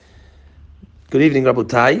Good evening,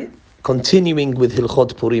 Rabotai. Continuing with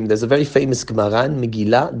Hilchot Purim, there's a very famous Gemara in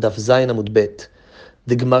Megillah, Daf Zayin Amud Bet.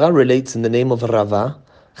 The Gemara relates in the name of Rava,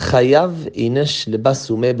 Chayav inesh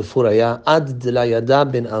lebasume befuraya ad delayada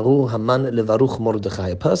ben arur haman levaruch Mordechai.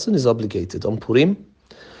 A person is obligated on Purim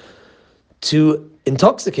to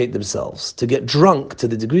intoxicate themselves, to get drunk to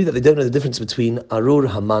the degree that they don't know the difference between arur,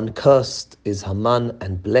 Haman, cursed is Haman,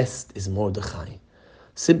 and blessed is Mordechai.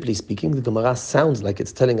 Simply speaking, the Gemara sounds like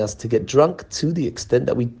it's telling us to get drunk to the extent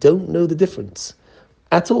that we don't know the difference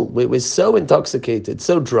at all. We're so intoxicated,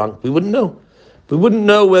 so drunk, we wouldn't know. We wouldn't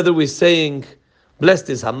know whether we're saying, blessed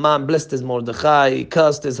is Haman, blessed is Mordechai,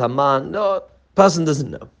 cursed is Haman. No, person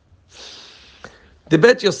doesn't know. The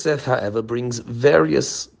Bet Yosef, however, brings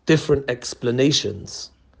various different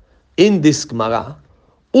explanations in this Gemara,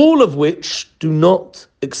 all of which do not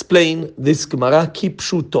explain this Gemara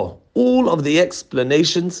kipshuto. All of the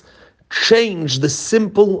explanations change the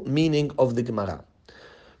simple meaning of the Gemara.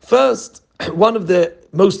 First, one of the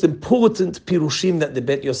most important pirushim that the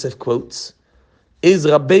Bet Yosef quotes is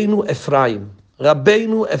Rabbeinu Ephraim.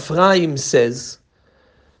 Rabbeinu Ephraim says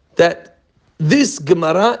that this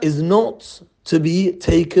Gemara is not to be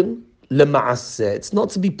taken lema'aseh. It's not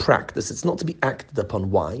to be practiced. It's not to be acted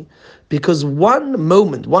upon. Why? Because one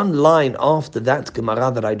line after that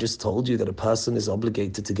Gemara that I just told you, that a person is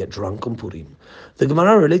obligated to get drunk on Purim, the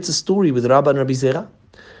Gemara relates a story with Rabba and Rabbi Zera.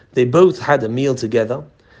 They both had a meal together,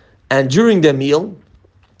 and during their meal,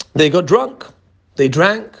 they got drunk. They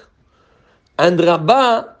drank, and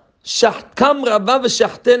Rabba came and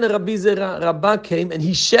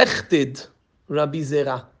he shechted Rabbi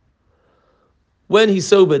Zera. When he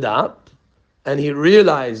sobered up and he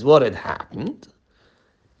realized what had happened,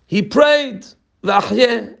 he prayed,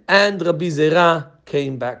 and Rabbi Zera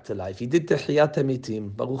came back to life. He did Tehiyat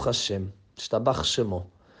HaMitim, Baruch Hashem, Shtabach Shemo.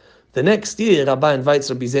 The next year, Rabbi invites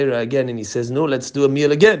Rabbi Zera again, and he says, no, let's do a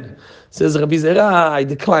meal again. Says Rabbi Zera, I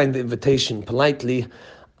declined the invitation politely.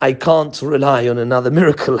 I can't rely on another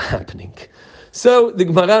miracle happening. So the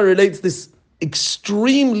Gemara relates this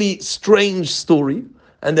extremely strange story,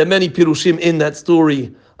 and there are many pirushim in that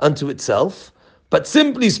story unto itself. But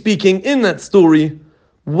simply speaking, in that story,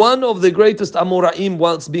 one of the greatest Amoraim,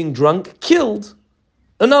 whilst being drunk, killed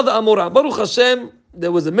another Amora. Baruch Hashem,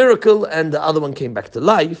 there was a miracle, and the other one came back to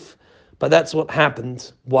life. But that's what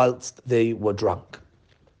happened whilst they were drunk.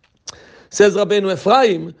 Says Rabbeinu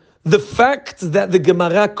Ephraim, the fact that the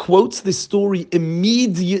Gemara quotes this story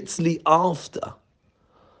immediately after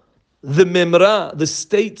the memra, the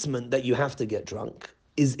statement that you have to get drunk,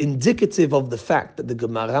 is indicative of the fact that the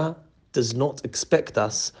Gemara does not expect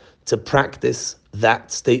us to practice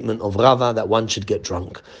that statement of Rava, that one should get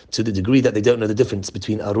drunk, to the degree that they don't know the difference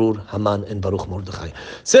between Arur, Haman, and Baruch Mordechai.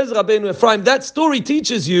 Says Rabbeinu Ephraim, that story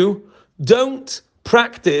teaches you, don't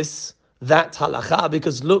practice that halacha,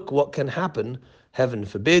 because look what can happen, heaven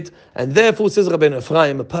forbid. And therefore, says Rabbeinu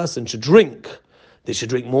Ephraim, a person should drink. They should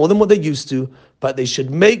drink more than what they used to, but they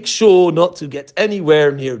should make sure not to get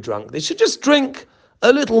anywhere near drunk. They should just drink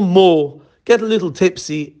a little more, get a little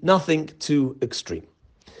tipsy, nothing too extreme.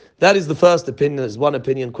 That is the first opinion. There's one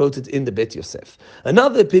opinion quoted in the Bet Yosef.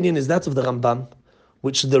 Another opinion is that of the Rambam,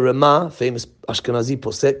 which the Ramah, famous Ashkenazi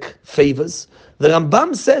posek, favors. The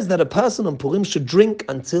Rambam says that a person on Purim should drink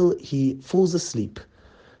until he falls asleep.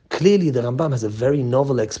 Clearly, the Rambam has a very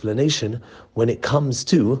novel explanation when it comes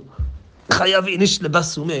to Chayav inish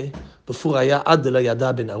lebasume befuraya ad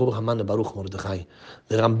delayada ben arur Haman Baruch Mordechai.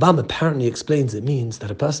 The Rambam apparently explains it means that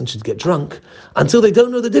a person should get drunk until they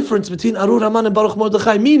don't know the difference between Arur Haman and Baruch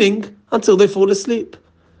Mordechai, meaning until they fall asleep.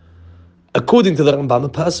 According to the Rambam, a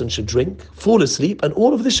person should drink, fall asleep, and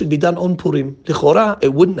all of this should be done on Purim. L'chora,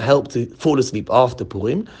 it wouldn't help to fall asleep after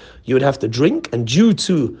Purim. You would have to drink, and due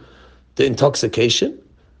to the intoxication,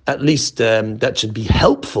 at least that should be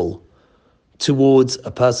helpful towards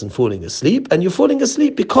a person falling asleep, and you're falling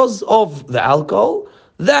asleep because of the alcohol.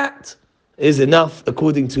 That is enough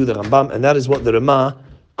according to the Rambam, and that is what the Ramah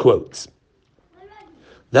quotes.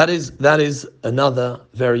 That is another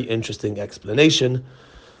very interesting explanation.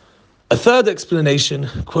 A third explanation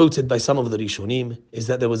quoted by some of the Rishonim is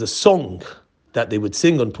that there was a song that they would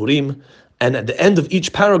sing on Purim, and at the end of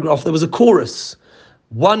each paragraph there was a chorus.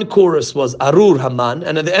 One chorus was Arur Haman,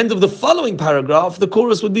 and at the end of the following paragraph, the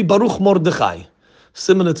chorus would be Baruch Mordechai.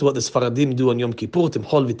 Similar to what the Sfaradim do on Yom Kippur,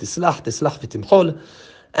 Timchol v'tislach, tislach v'timchol.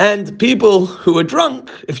 And people who were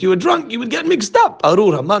drunk, if you were drunk, you would get mixed up.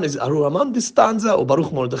 Arur Haman is Arur Haman, this stanza, or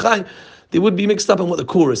Baruch Mordechai. They would be mixed up in what the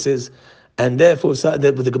chorus is. And therefore,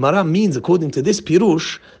 the Gemara means, according to this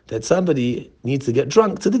Pirush, that somebody needs to get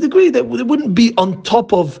drunk to the degree that it wouldn't be on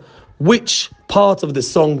top of which part of the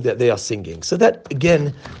song that they are singing. So that,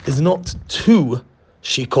 again, is not too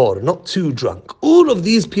shikor, not too drunk. All of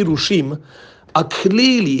these pirushim are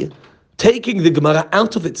clearly taking the Gemara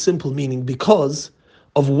out of its simple meaning because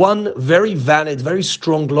of one very valid, very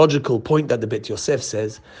strong logical point that the Bet Yosef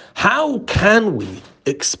says. How can we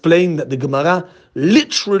explain that the Gemara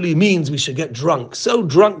literally means we should get drunk, so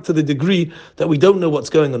drunk to the degree that we don't know what's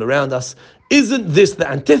going on around us? Isn't this the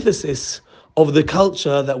antithesis of the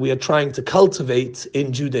culture that we are trying to cultivate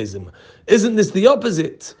in Judaism? Isn't this the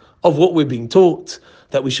opposite of what we're being taught?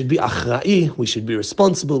 That we should be achra'i, we should be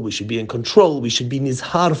responsible, we should be in control, we should be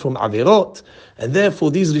nizhar from avirot, and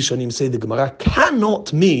therefore these Rishonim say the Gemara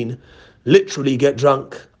cannot mean literally get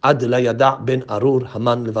drunk. Ad la yada' ben Arur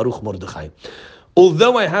Haman levaruch Mordechai.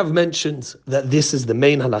 Although I have mentioned that this is the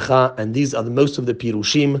main halacha and these are most of the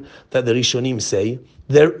pirushim that the Rishonim say,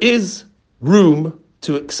 there is room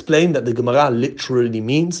to explain that the Gemara literally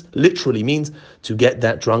means to get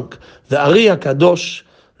that drunk. The Ari HaKadosh,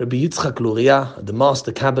 Rabbi Yitzchak Luria, the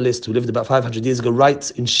master Kabbalist who lived about 500 years ago, writes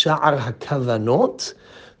in Sha'ar HaKavanot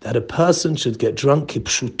that a person should get drunk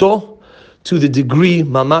kipshuto, to the degree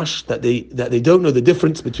mamash that they don't know the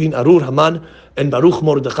difference between Arur Haman and Baruch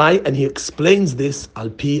Mordechai, and he explains this al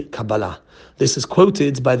pi Kabbalah. This is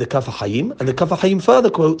quoted by the Kaf HaChaim, and the Kaf HaChaim further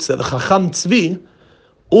quotes that the Chacham Tzvi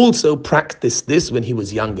also practiced this when he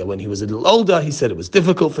was younger. When he was a little older, he said it was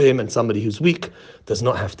difficult for him, and somebody who's weak does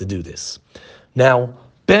not have to do this. Now,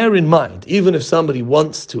 bear in mind, even if somebody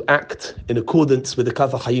wants to act in accordance with the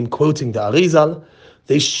Kaf HaChaim quoting the Arizal,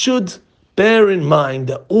 they should bear in mind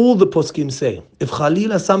that all the poskim say, if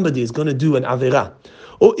Khalila somebody is going to do an Avera,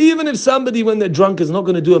 or even if somebody when they're drunk is not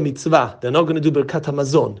going to do a mitzvah, they're not going to do Birkat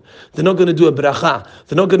HaMazon, they're not going to do a bracha,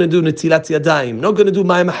 they're not going to do Netilat Yadayim, not going to do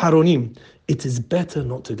Mayim HaHaronim, it is better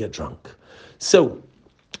not to get drunk. So,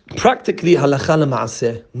 practically, halacha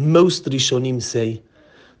l'ma'aseh, most Rishonim say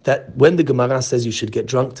that when the Gemara says you should get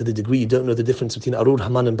drunk to the degree you don't know the difference between Arur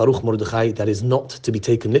Haman and Baruch Mordechai, that is not to be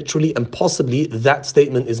taken literally, and possibly that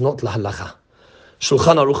statement is not lahalacha.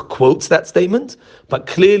 Shulchan Aruch quotes that statement, but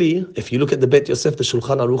clearly, if you look at the Bet Yosef, the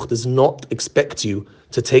Shulchan Aruch does not expect you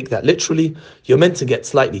to take that literally. You're meant to get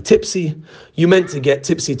slightly tipsy. You're meant to get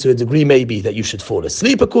tipsy to a degree maybe that you should fall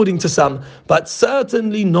asleep according to some, but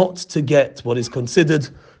certainly not to get what is considered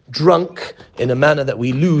drunk in a manner that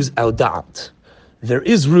we lose our da'at. There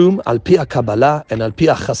is room, al pi Kabbalah and al pi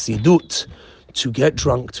Chasidut, to get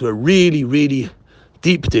drunk to a really, really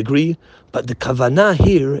deep degree. But the kavanah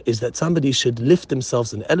here is that somebody should lift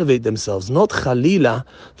themselves and elevate themselves, not chalila,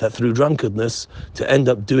 that through drunkenness to end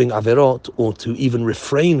up doing averot or to even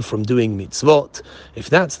refrain from doing mitzvot. If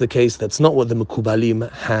that's the case, that's not what the Mekubalim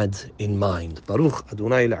had in mind. Baruch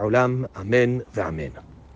Adonai Le'olam, Amen ve'amen.